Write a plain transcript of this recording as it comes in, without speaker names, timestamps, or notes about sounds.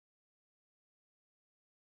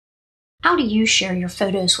How do you share your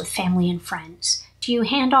photos with family and friends? Do you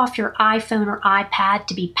hand off your iPhone or iPad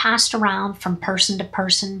to be passed around from person to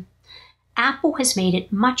person? Apple has made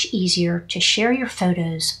it much easier to share your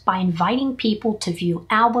photos by inviting people to view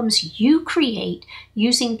albums you create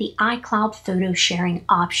using the iCloud photo sharing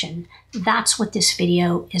option. That's what this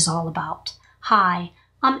video is all about. Hi,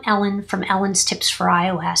 I'm Ellen from Ellen's Tips for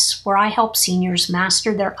iOS, where I help seniors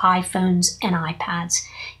master their iPhones and iPads.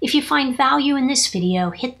 If you find value in this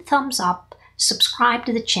video, hit the thumbs up, subscribe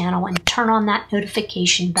to the channel, and turn on that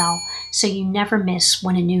notification bell so you never miss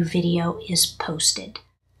when a new video is posted.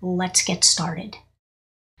 Let's get started.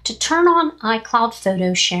 To turn on iCloud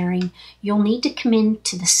photo sharing, you'll need to come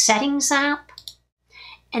into the Settings app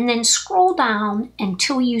and then scroll down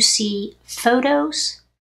until you see Photos,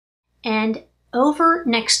 and over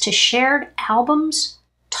next to Shared Albums,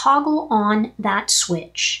 toggle on that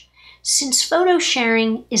switch. Since photo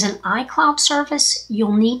sharing is an iCloud service,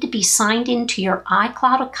 you'll need to be signed into your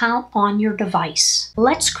iCloud account on your device.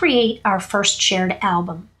 Let's create our first shared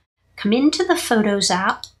album. Come into the Photos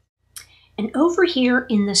app, and over here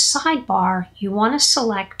in the sidebar, you want to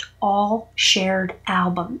select All Shared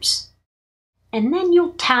Albums. And then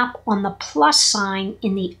you'll tap on the plus sign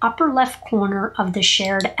in the upper left corner of the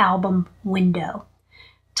Shared Album window.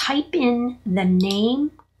 Type in the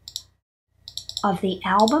name of the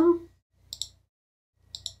album.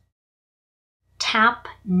 Tap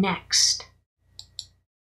Next.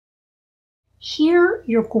 Here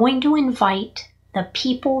you're going to invite the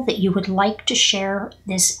people that you would like to share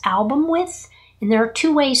this album with. And there are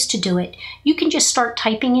two ways to do it. You can just start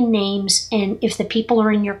typing in names, and if the people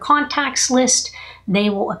are in your contacts list, they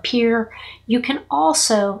will appear. You can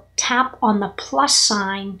also tap on the plus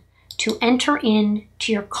sign to enter in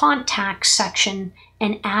to your contacts section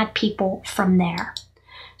and add people from there.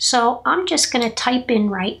 So I'm just going to type in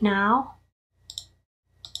right now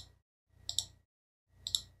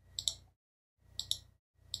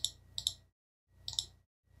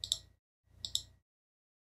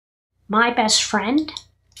my best friend,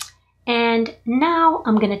 and now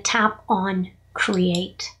I'm going to tap on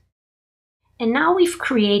Create. And now we've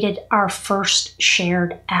created our first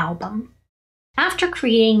shared album. After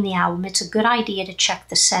creating the album, it's a good idea to check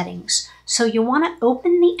the settings. So you want to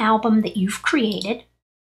open the album that you've created,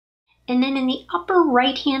 and then in the upper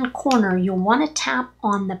right hand corner you'll want to tap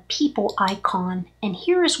on the people icon, and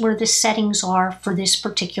here is where the settings are for this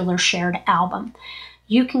particular shared album.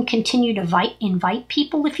 You can continue to invite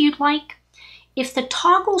people if you'd like. If the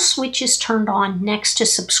toggle switch is turned on next to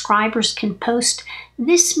subscribers can post,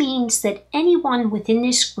 this means that anyone within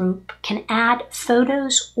this group can add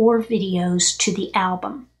photos or videos to the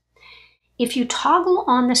album. If you toggle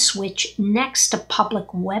on the switch next to public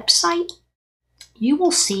website, you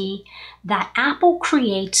will see that Apple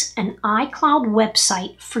creates an iCloud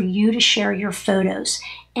website for you to share your photos,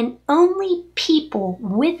 and only people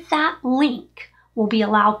with that link will be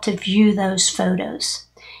allowed to view those photos.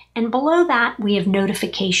 And below that, we have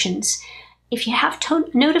notifications. If you have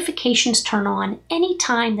notifications turned on,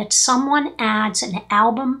 anytime that someone adds an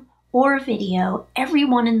album or a video,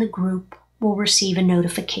 everyone in the group will receive a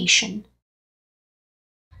notification.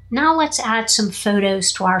 Now let's add some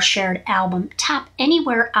photos to our shared album. Tap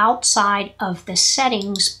anywhere outside of the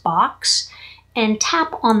settings box and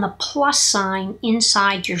tap on the plus sign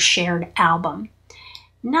inside your shared album.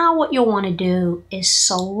 Now what you'll want to do is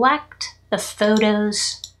select the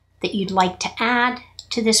photos that you'd like to add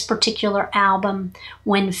to this particular album.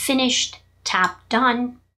 When finished, tap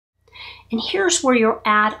Done. And here's where you'll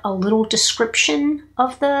add a little description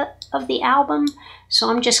of the album.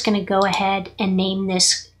 So I'm just going to go ahead and name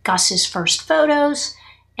this Gus's First Photos,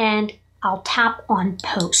 and I'll tap on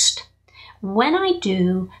Post. When I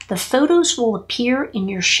do, the photos will appear in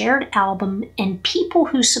your shared album, and people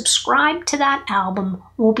who subscribe to that album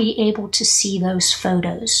will be able to see those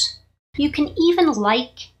photos. You can even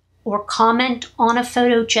like or comment on a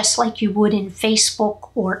photo just like you would in Facebook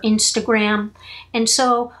or Instagram. And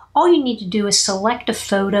so all you need to do is select a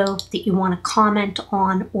photo that you want to comment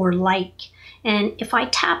on or like. And if I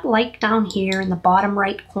tap like down here in the bottom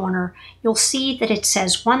right corner, you'll see that it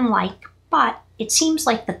says 1 like, but it seems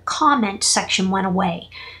like the comment section went away.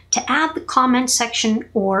 To add the comment section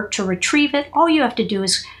or to retrieve it, all you have to do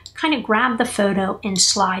is kind of grab the photo and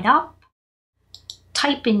slide up,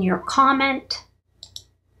 type in your comment,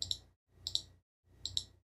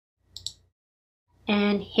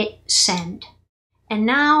 and hit send. And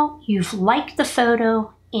now you've liked the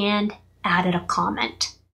photo and added a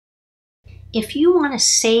comment. If you want to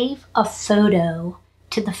save a photo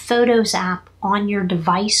to the Photos app on your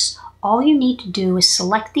device, all you need to do is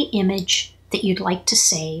select the image that you'd like to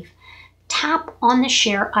save, tap on the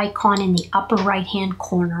share icon in the upper right-hand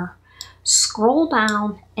corner. Scroll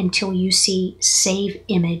down until you see Save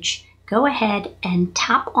Image. Go ahead and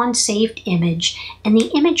tap on Saved Image, and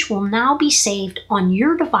the image will now be saved on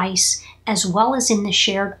your device as well as in the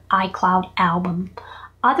shared iCloud album.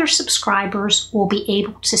 Other subscribers will be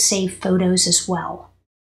able to save photos as well.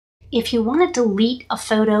 If you want to delete a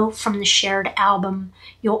photo from the shared album,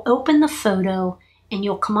 you'll open the photo and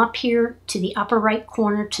you'll come up here to the upper right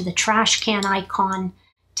corner to the trash can icon,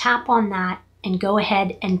 tap on that, and go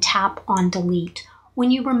ahead and tap on Delete. When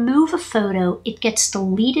you remove a photo, it gets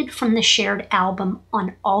deleted from the shared album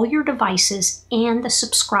on all your devices and the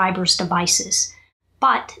subscribers' devices.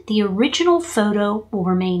 But the original photo will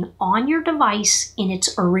remain on your device in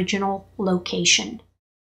its original location.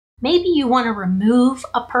 Maybe you want to remove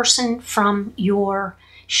a person from your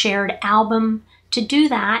shared album. To do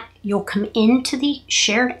that, you'll come into the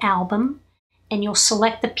shared album and you'll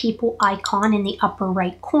select the people icon in the upper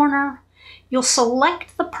right corner. You'll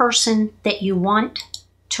select the person that you want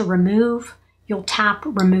to remove. You'll tap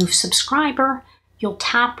Remove Subscriber. You'll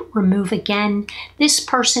tap Remove again. This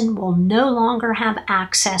person will no longer have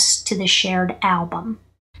access to the shared album.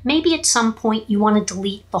 Maybe at some point you want to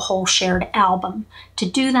delete the whole shared album. To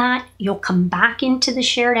do that, you'll come back into the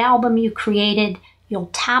shared album you created. You'll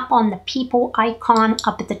tap on the people icon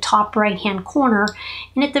up at the top right-hand corner,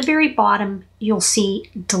 and at the very bottom, you'll see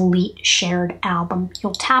Delete Shared Album.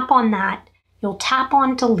 You'll tap on that. You'll tap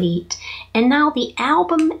on Delete, and now the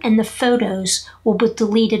album and the photos will be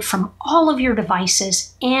deleted from all of your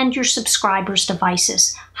devices and your subscribers'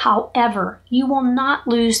 devices. However, you will not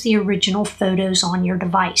lose the original photos on your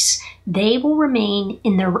device. They will remain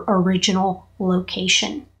in their original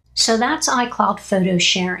location. So that's iCloud photo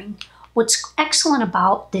sharing. What's excellent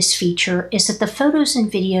about this feature is that the photos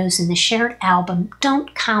and videos in the shared album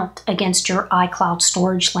don't count against your iCloud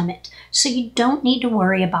storage limit, so you don't need to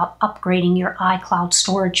worry about upgrading your iCloud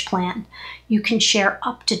storage plan. You can share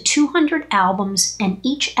up to 200 albums, and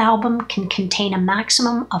each album can contain a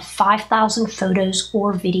maximum of 5,000 photos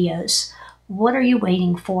or videos. What are you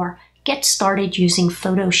waiting for? Get started using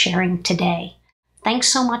photo sharing today. Thanks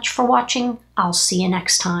so much for watching. I'll see you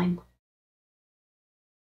next time.